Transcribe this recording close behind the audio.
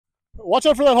Watch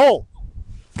out for that hole.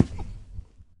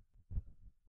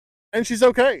 And she's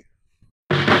okay.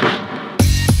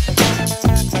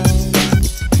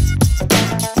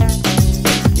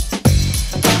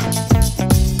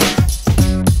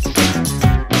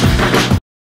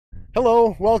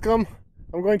 Hello, welcome.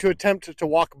 I'm going to attempt to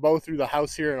walk Bo through the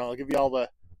house here, and I'll give you all the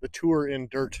tour in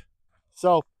dirt.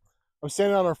 So I'm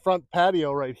standing on our front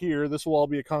patio right here. This will all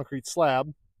be a concrete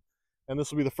slab, and this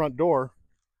will be the front door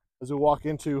as we walk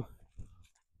into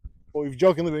what we've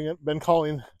jokingly been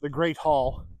calling the Great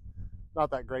Hall. Not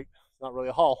that great, it's not really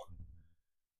a hall,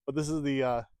 but this is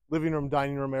the living room,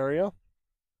 dining room area.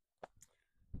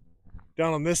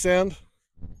 Down on this end,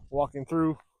 walking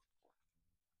through.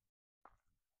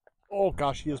 Oh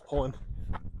gosh, he is pulling.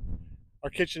 Our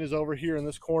kitchen is over here in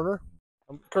this corner.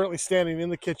 I'm currently standing in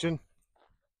the kitchen.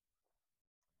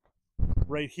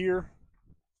 Right here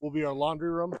will be our laundry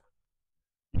room,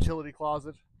 utility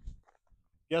closet,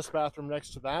 guest bathroom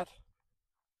next to that.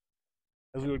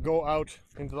 As we would go out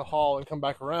into the hall and come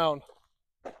back around,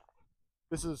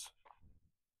 this is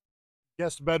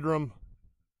guest bedroom,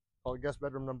 called guest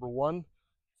bedroom number 1. It's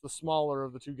the smaller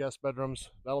of the 2 guest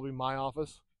bedrooms. That'll be my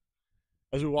office.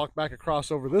 As we walk back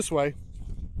across over this way,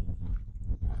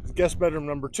 is guest bedroom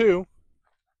number 2.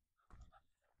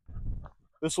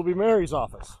 This will be Mary's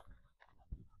office.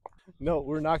 No,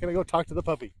 we're not going to go talk to the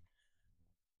puppy.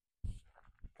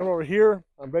 Come over here.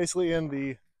 I'm basically in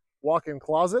the walk-in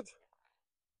closet,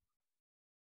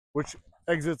 which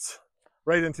exits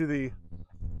right into the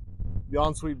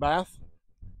ensuite bath,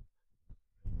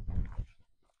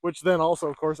 which then also,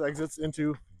 of course, exits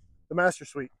into the master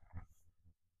suite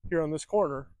here on this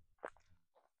corner.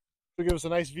 To give us a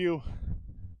nice view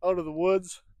out of the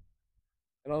woods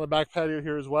and on the back patio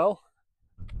here as well.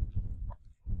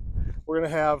 We're going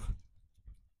to have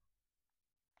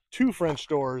 2 French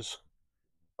doors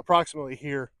approximately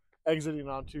here exiting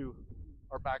onto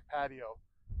our back patio,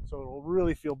 so it will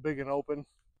really feel big and open.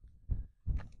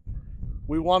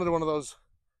 We wanted one of those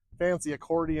fancy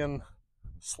accordion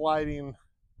sliding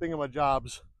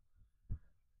thingamajobs.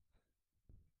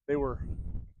 They were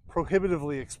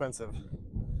prohibitively expensive,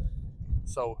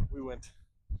 so we went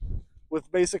with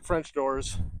basic French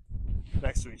doors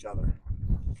next to each other.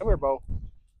 Come here, Bo.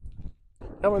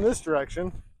 Come in this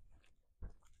direction.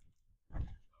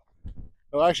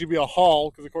 It'll actually be a hall,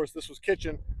 because of course this was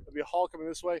kitchen. There'll be a hall coming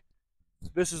this way.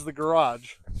 This is the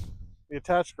garage, the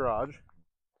attached garage.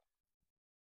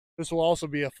 This will also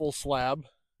be a full slab,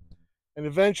 and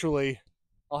eventually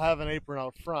I'll have an apron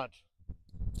out front.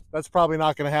 That's probably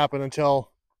not going to happen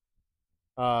until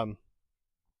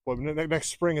next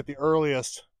spring at the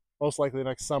earliest, most likely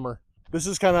next summer. This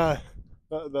is kind of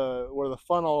where the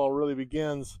fun all really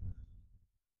begins.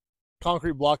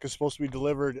 Concrete block is supposed to be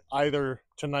delivered either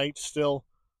tonight still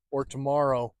or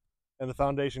tomorrow, and the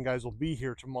foundation guys will be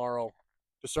here tomorrow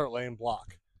to start laying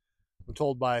block. I'm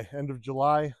told by end of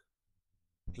July,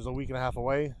 which is a week and a half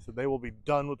away, so they will be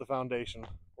done with the foundation.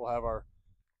 We'll have our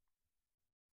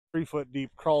 3-foot deep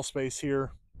crawl space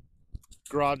here.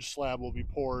 Garage slab will be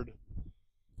poured.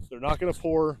 They're not going to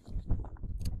pour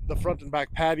the front and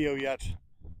back patio yet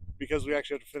because we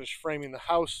actually have to finish framing the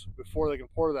house before they can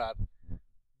pour that.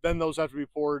 Then those have to be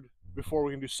poured before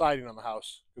we can do siding on the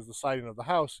house, because the siding of the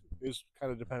house is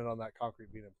kind of dependent on that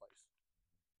concrete being in place.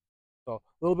 So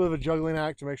a little bit of a juggling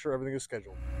act to make sure everything is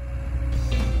scheduled.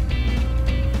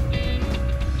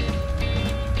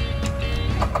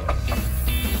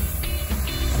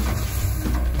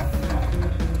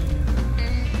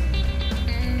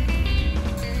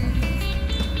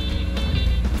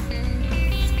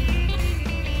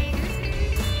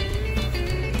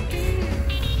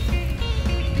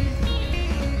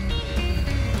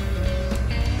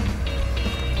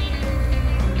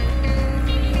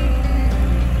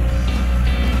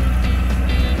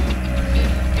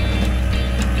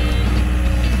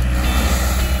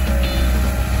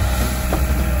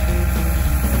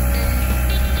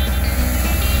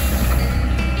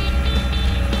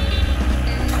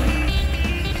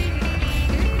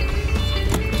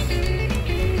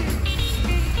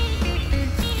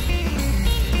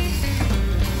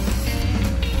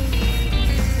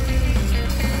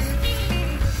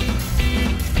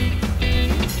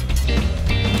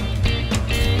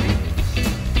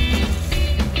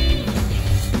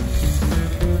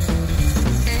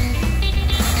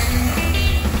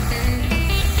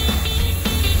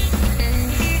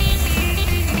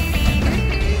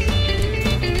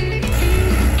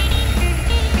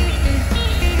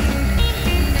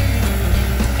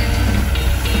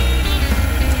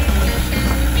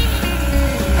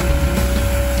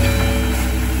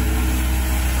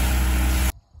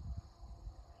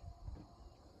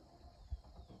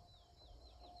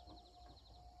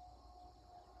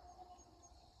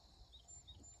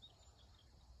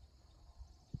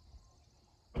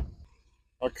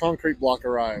 Our concrete block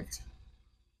arrived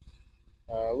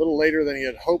a little later than he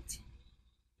had hoped.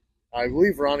 I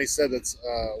believe Ronnie said it's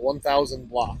 1,000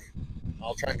 block.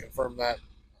 I'll try and confirm that.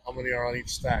 How many are on each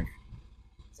stack?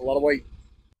 It's a lot of weight.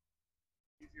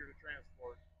 Easier to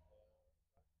transport.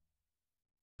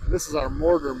 This is our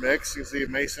mortar mix. You see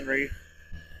masonry,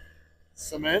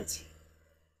 cement.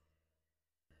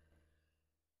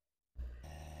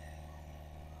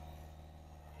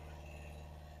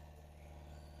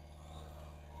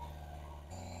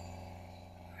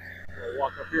 We'll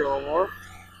walk up here a little more.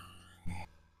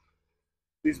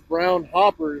 These brown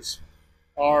hoppers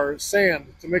are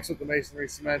sand to mix with the masonry,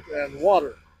 cement, and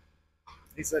water.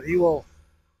 He said he will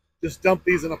just dump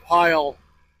these in a pile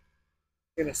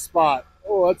in a spot.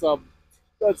 Oh,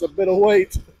 that's a bit of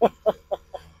weight.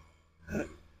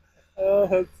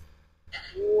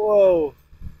 Whoa.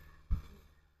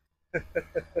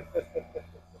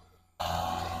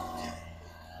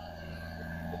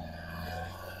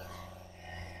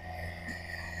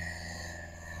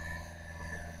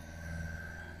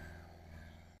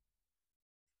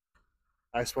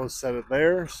 I suppose set it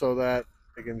there so that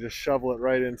I can just shovel it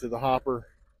right into the hopper,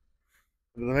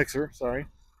 into the mixer, sorry.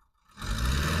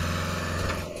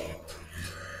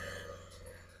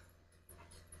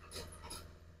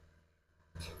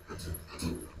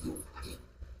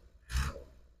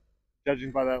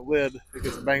 Judging by that lid, it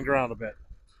gets banged around a bit.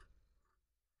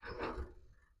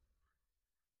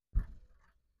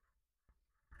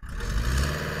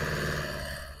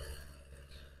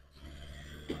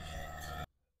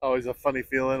 Always a funny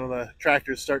feeling when the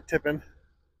tractors start tipping.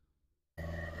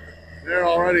 They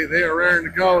are raring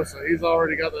to go, so he's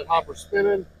already got that hopper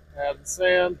spinning, adding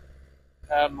sand,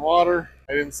 adding water.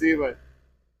 I didn't see, but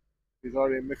he's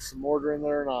already mixed some mortar in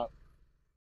there or not.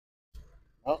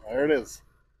 Oh, there it is.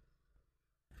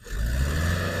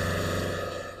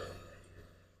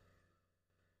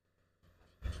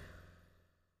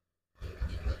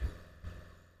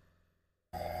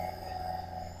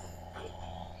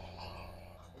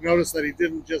 Notice that he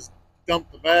didn't just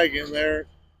dump the bag in there.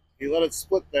 He let it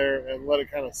split there and let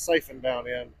it kind of siphon down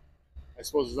in. I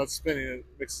suppose as that's spinning, it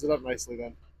mixes it up nicely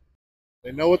then.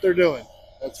 They know what they're doing,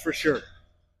 that's for sure.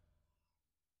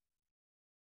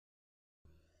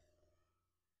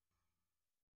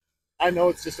 I know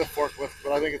it's just a forklift,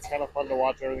 but I think it's kind of fun to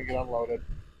watch everything get unloaded.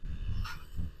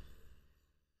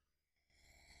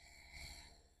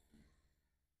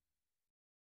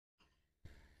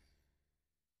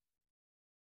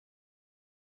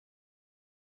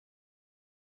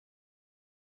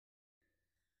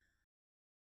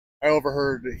 I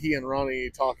overheard he and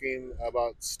Ronnie talking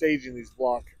about staging these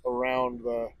blocks around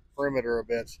the perimeter a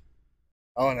bit.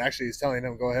 Oh, and actually he's telling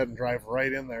him go ahead and drive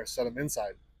right in there, set them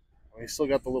inside. I mean, he's still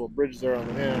got the little bridge there on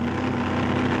the end.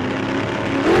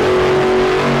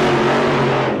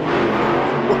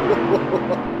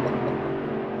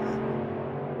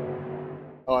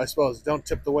 Oh, I suppose don't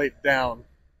tip the weight down.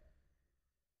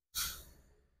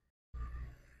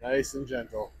 Nice and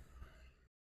gentle.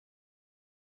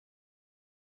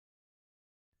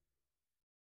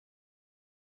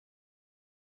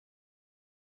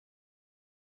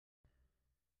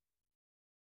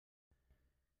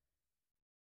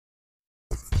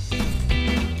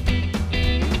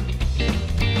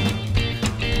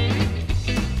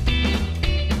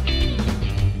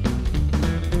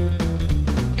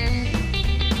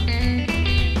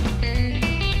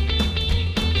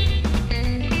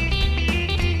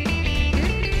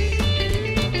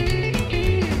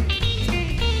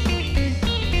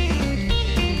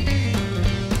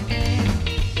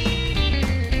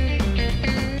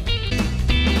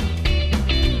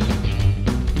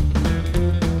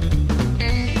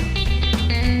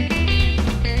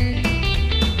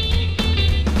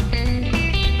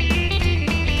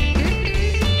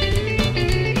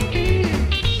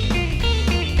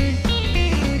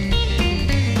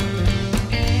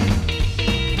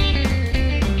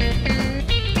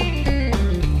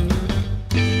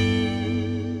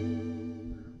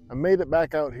 I made it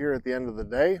back out here at the end of the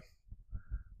day.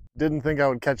 Didn't think I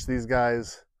would catch these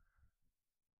guys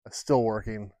still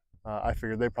working. I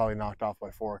figured they probably knocked off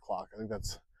by 4 o'clock. I think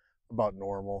that's about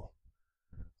normal.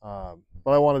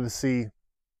 But I wanted to see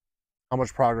how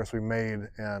much progress we made,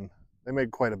 and they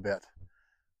made quite a bit.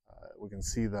 We can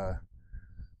see the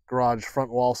garage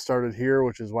front wall started here,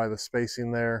 which is why the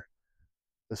spacing there.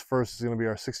 This first is going to be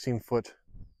our 16-foot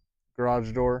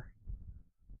garage door.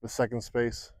 The second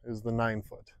space is the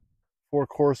 9-foot.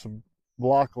 4-course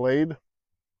block laid. And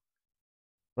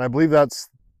I believe that's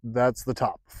the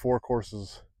top. 4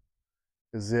 courses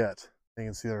is it. You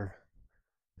can see they're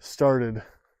started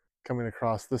coming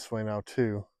across this way now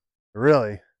too.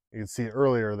 Really, You can see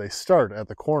earlier, they start at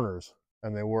the corners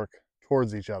and they work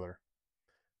towards each other.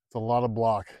 It's a lot of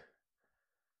block.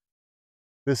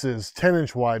 This is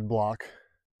 10-inch wide block,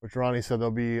 which Ronnie said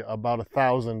there'll be about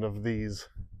 1,000 of these,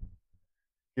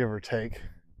 give or take.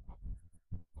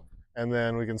 And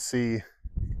then we can see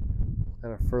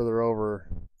kind of further over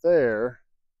there,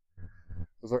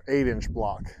 those are 8-inch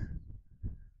block.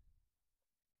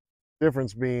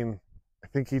 Difference being, I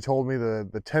think he told me the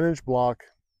 10-inch block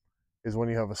is when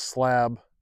you have a slab.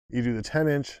 You do the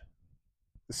 10-inch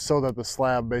so that the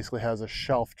slab basically has a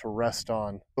shelf to rest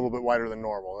on, a little bit wider than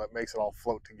normal. That makes it all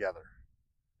float together,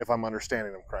 if I'm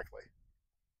understanding them correctly.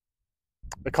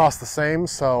 It costs the same,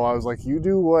 so I was like, you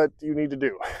do what you need to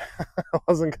do. I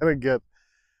wasn't gonna get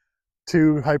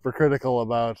too hypercritical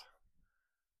about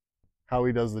how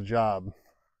he does the job.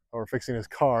 Or fixing his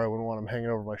car, I wouldn't want him hanging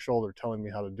over my shoulder telling me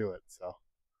how to do it. So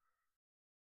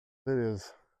it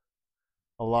is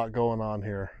a lot going on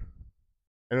here.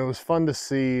 And it was fun to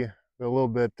see the little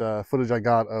bit footage I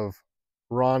got of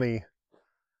Ronnie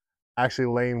actually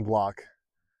laying block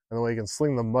and the way he can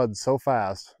sling the mud so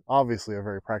fast. Obviously a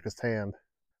very practiced hand.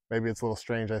 Maybe it's a little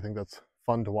strange. I think that's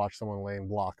fun to watch someone laying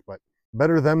block, but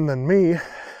better them than me.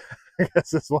 I guess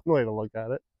that's one way to look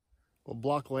at it. Well,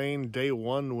 block laying day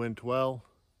one went well.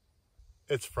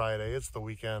 It's Friday, it's the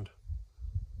weekend.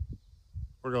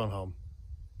 We're going home.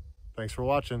 Thanks for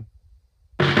watching.